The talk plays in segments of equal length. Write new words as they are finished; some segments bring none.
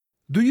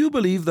Do you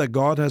believe that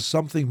God has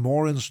something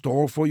more in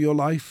store for your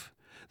life?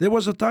 There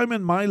was a time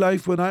in my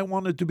life when I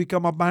wanted to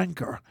become a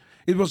banker.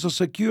 It was a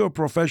secure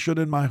profession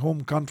in my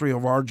home country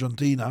of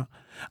Argentina,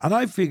 and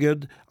I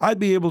figured I'd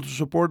be able to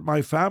support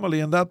my family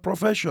in that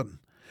profession.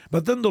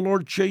 But then the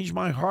Lord changed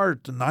my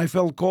heart, and I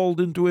felt called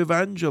into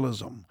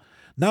evangelism.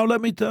 Now, let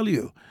me tell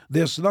you,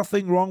 there's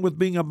nothing wrong with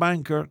being a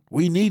banker.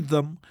 We need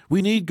them.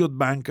 We need good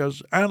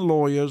bankers and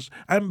lawyers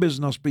and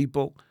business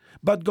people.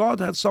 But God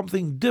had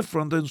something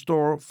different in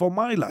store for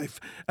my life,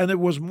 and it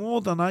was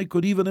more than I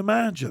could even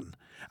imagine.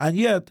 And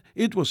yet,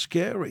 it was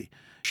scary.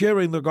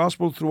 Sharing the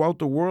gospel throughout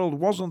the world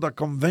wasn't a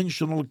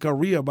conventional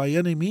career by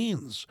any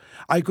means.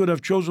 I could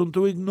have chosen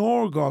to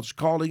ignore God's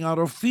calling out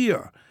of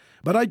fear.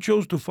 But I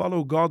chose to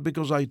follow God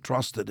because I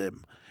trusted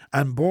Him.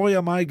 And boy,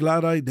 am I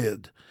glad I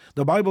did.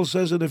 The Bible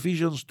says in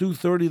Ephesians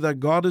 2:30 that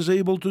God is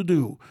able to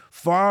do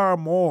far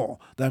more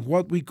than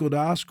what we could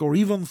ask or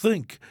even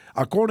think,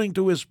 according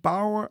to His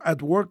power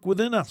at work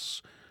within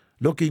us.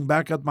 Looking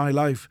back at my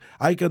life,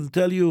 I can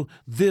tell you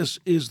this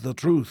is the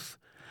truth.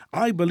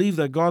 I believe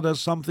that God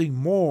has something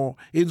more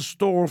in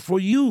store for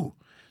you,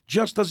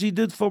 just as He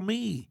did for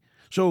me.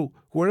 So,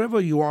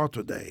 wherever you are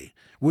today,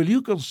 will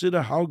you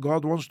consider how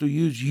God wants to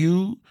use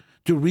you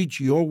to reach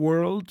your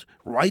world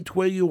right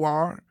where you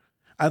are?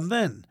 And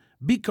then,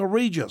 be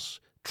courageous.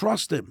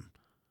 Trust Him.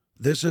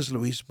 This is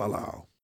Luis Palau.